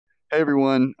Hey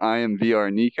everyone, I am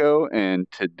VR Nico, and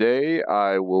today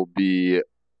I will be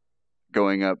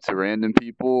going up to random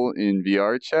people in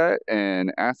VR chat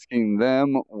and asking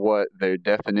them what their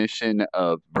definition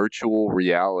of virtual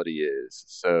reality is.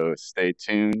 So stay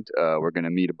tuned. We're going to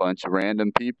meet a bunch of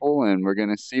random people, and we're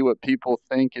going to see what people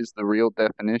think is the real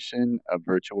definition of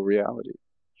virtual reality.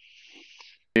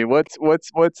 Hey, what's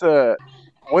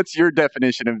your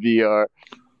definition of VR?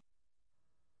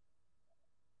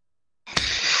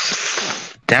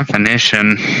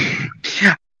 Definition.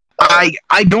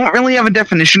 I don't really have a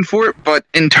definition for it, but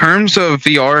in terms of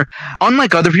VR,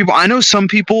 unlike other people, I know some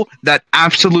people that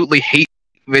absolutely hate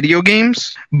video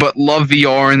games but love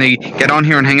VR and they get on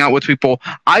here and hang out with people.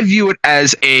 I view it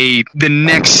as the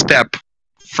next step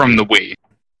from the Wii.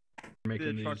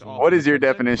 What is your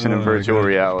definition of virtual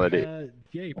reality?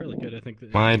 Yeah, you probably could. I think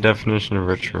that My definition of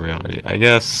virtual reality, I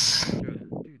guess.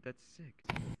 Dude, that's sick.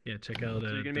 Yeah, check out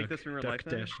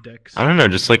Duck-Dex. I don't know,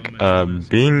 just like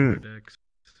being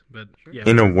But, yeah,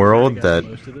 in a world that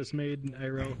most of this made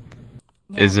IRL.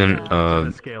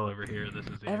 isn't Scale over here. This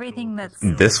is Everything that's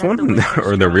this one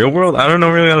or the real world. I don't know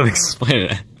really how to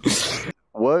explain it.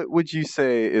 What would you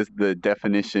say is the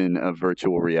definition of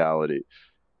virtual reality?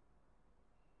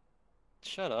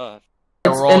 Shut up.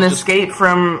 It's an escape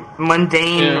from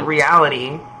mundane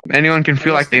reality. Anyone can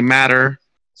feel like they matter.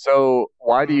 So,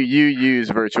 why do you use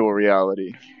virtual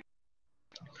reality?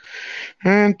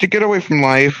 To get away from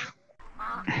life.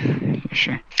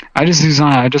 Sure. I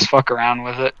just fuck around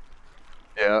with it.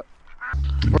 Yeah.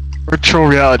 Virtual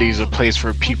reality is a place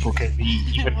where people can be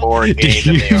even more gay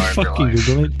than they are in real life.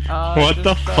 Google it? What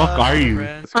the fuck are you?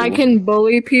 I can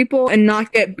bully people and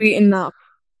not get beaten up.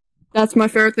 That's my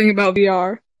favorite thing about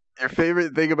VR. Your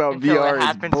favorite thing about Until it VR is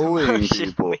happens bullying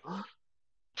people.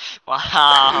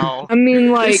 Wow. I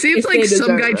mean, like, It seems if like they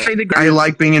some deserve guy it. tried to. I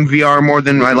like being in VR more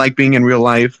than I like being in real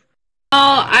life.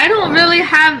 Oh, I don't really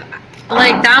have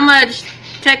like that much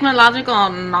technological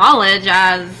knowledge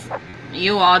as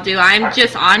you all do. I'm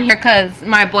just on here because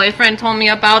my boyfriend told me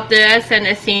about this and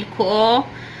it seemed cool.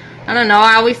 I don't know.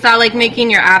 I always thought like making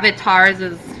your avatars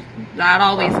that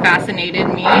always fascinated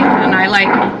me, and I like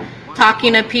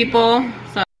talking to people.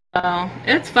 So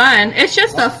it's fun. It's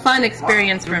just a fun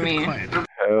experience for me.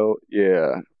 Hell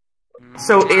yeah.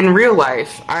 So in real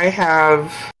life, I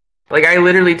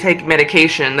literally take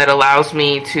medication that allows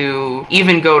me to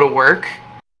even go to work,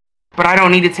 but I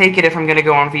don't need to take it if I'm going to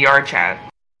go on VR chat.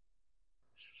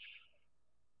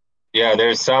 Yeah,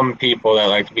 there's some people that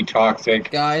like to be toxic,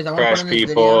 Guys, I trash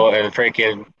people, and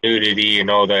freaking nudity and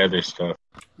all the other stuff.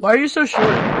 Why are you so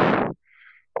short?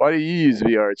 Why do you use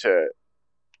VR chat?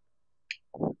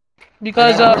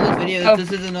 Because this video,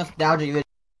 this is a nostalgic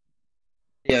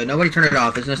video. Nobody turn it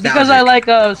off. It's nostalgic. Because I like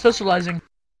socializing.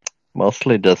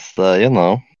 Mostly just,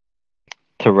 to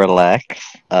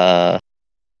relax, to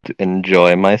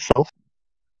enjoy myself.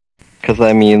 Because,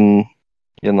 I mean,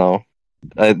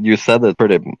 you said it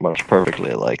pretty much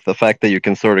perfectly. Like, the fact that you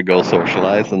can sort of go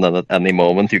socialize and then at any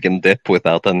moment you can dip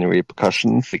without any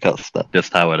repercussions, because that's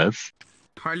just how it is.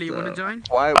 Harley, you want to join?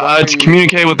 To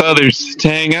communicate with others, to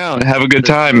hang out, have a good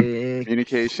time.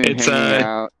 Communication, It's, hanging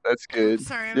out. That's good.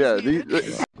 Yeah,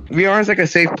 VR is like a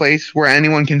safe place where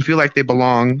anyone can feel like they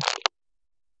belong.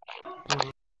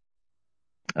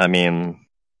 I mean,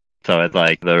 so it's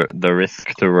like the risk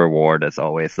to reward is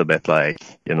always a bit like,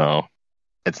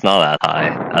 it's not that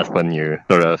high as when you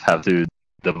sort of have to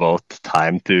devote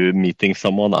time to meeting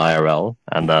someone IRL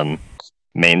and then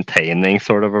maintaining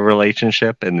sort of a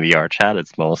relationship in VR chat.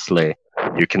 It's mostly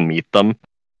you can meet them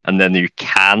and then you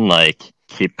can like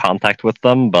keep contact with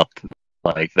them, but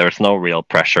like there's no real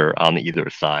pressure on either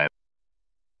side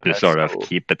to sort of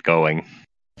keep it going.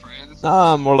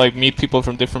 More like meet people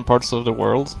from different parts of the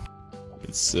world.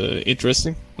 It's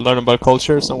interesting, learn about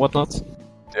cultures and whatnot.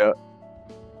 Yeah.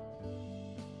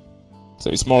 So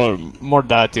it's more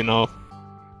that,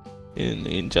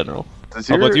 in general.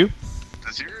 How about you?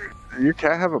 Does your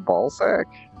cat have a ball sack?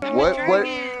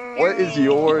 What is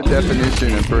your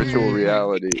definition of virtual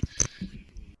reality?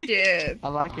 Yeah. I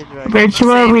like it.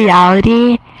 Virtual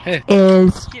reality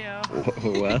is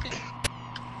What?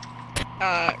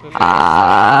 Welcome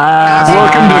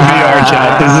to VR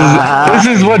chat. This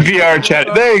is what VR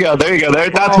chat. There you go.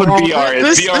 That's what VR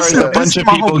is. VR is a bunch of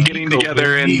people getting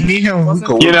together and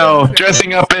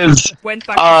dressing up as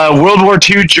World War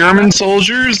II German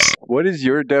soldiers. What is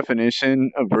your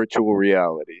definition of virtual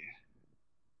reality?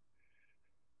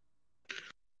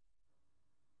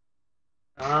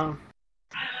 I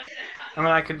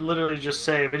could literally just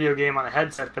say a video game on a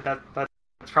headset, but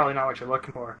that's probably not what you're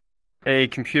looking for. A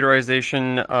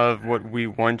computerization of what we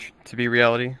want to be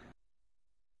reality.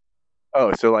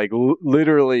 Oh, so like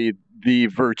literally the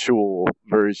virtual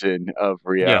version of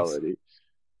reality.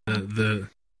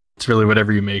 It's really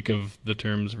whatever you make of the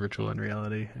terms virtual and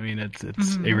reality. I mean, it's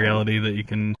a reality that you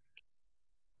can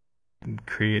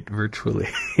create virtually.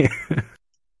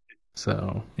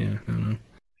 So yeah, I don't know.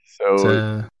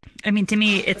 So I mean, to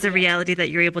me, it's a reality that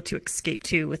you're able to escape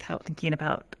to without thinking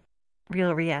about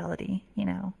real reality. You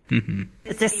know,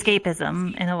 it's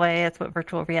escapism in a way. That's what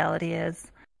virtual reality is.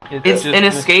 It's an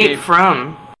escape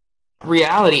from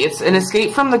reality. It's an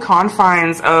escape from the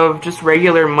confines of just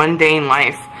regular mundane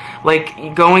life.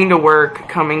 Like going to work,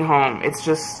 coming home. It's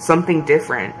just something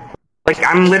different. Like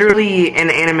I'm literally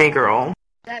an anime girl.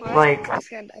 Like,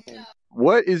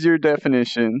 what is your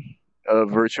definition of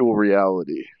virtual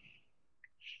reality?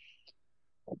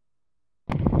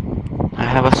 I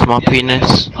have a small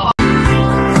penis.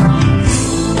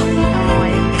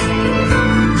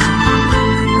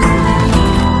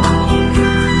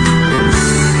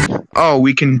 Oh,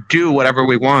 we can do whatever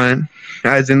we want.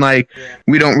 As in, like,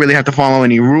 we don't really have to follow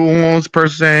any rules, per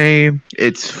se.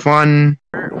 It's fun.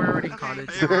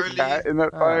 Cat in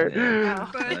that fire.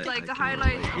 But like the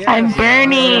highlights. I'm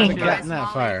burning. Cat in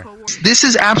that fire. This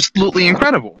is absolutely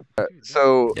incredible.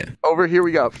 So over here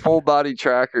we got full body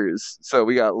trackers. So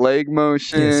we got leg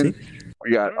motion,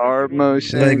 we got arm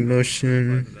motion, leg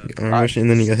motion, arm motion,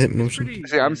 and then you got hip motion.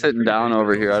 See, I'm sitting down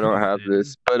over here. I don't have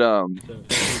this, but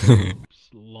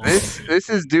this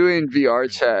is doing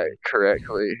VR chat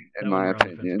correctly, in my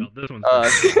opinion.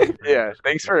 Yeah,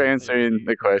 thanks for answering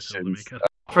the questions.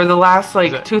 for the last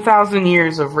like 2,000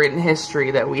 years of written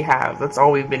history that we have, that's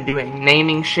all we've been doing.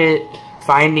 Naming shit,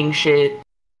 finding shit,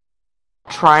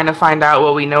 trying to find out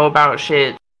what we know about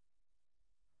shit.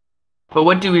 But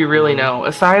what do we really know?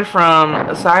 Aside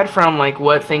from like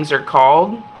what things are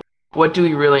called, what do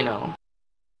we really know?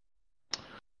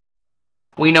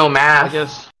 We know math. I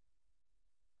guess.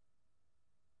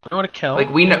 I want to kill.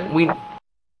 Like we know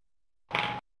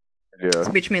Yeah.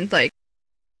 Which means like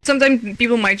sometimes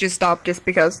people might just stop just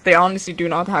because they honestly do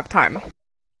not have time.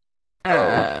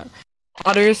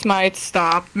 Others might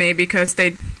stop maybe because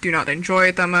they do not enjoy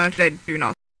it that much. They do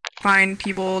not find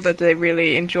people that they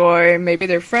really enjoy. Maybe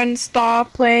their friends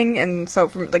stop playing, and so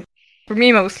for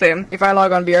me mostly, if I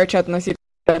log on VRChat and I see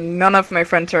that none of my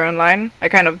friends are online, I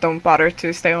kind of don't bother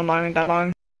to stay online that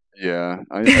long. Yeah,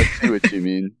 I see what you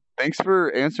mean. Thanks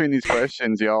for answering these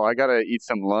questions, y'all. I gotta eat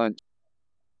some lunch.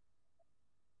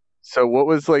 So what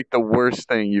was like the worst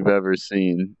thing you've ever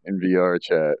seen in VR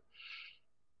chat?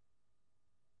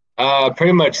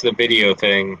 Pretty much the video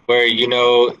thing, where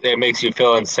it makes you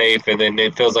feel unsafe, and then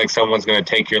it feels like someone's gonna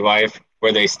take your life.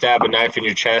 Where they stab a knife in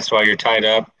your chest while you're tied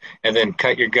up, and then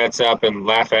cut your guts up and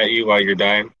laugh at you while you're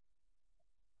dying.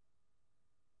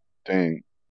 Dang.